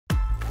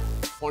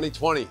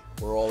2020,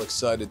 we're all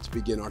excited to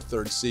begin our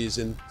third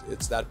season.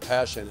 It's that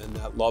passion and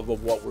that love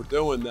of what we're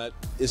doing that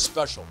is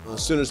special.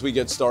 As soon as we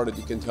get started,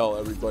 you can tell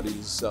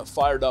everybody's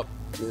fired up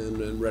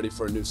and ready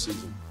for a new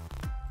season.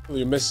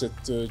 You miss it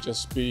to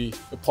just be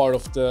a part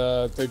of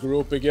the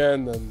group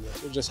again, and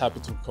we're just happy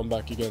to come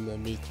back again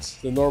and meet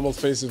the normal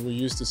faces we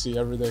used to see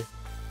every day.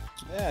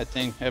 Yeah, I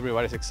think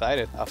everybody's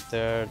excited.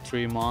 After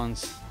 3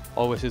 months,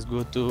 always is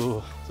good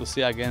to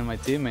see again my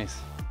teammates.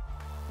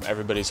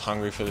 Everybody's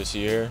hungry for this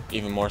year,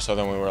 even more so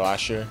than we were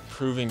last year.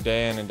 Proving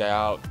day in and day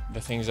out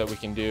the things that we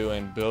can do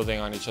and building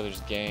on each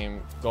other's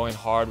game, going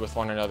hard with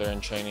one another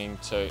in training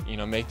to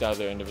make the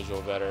other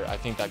individual better. I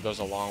think that goes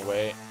a long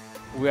way.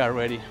 We are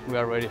ready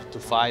to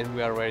fight,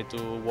 we are ready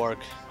to work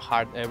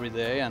hard every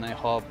day, and I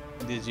hope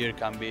this year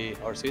can be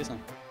our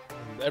season.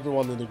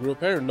 Everyone in the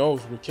group here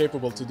knows we're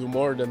capable to do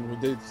more than we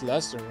did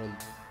last year, and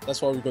that's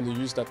why we're going to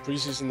use that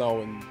preseason now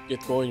and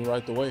get going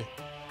right away.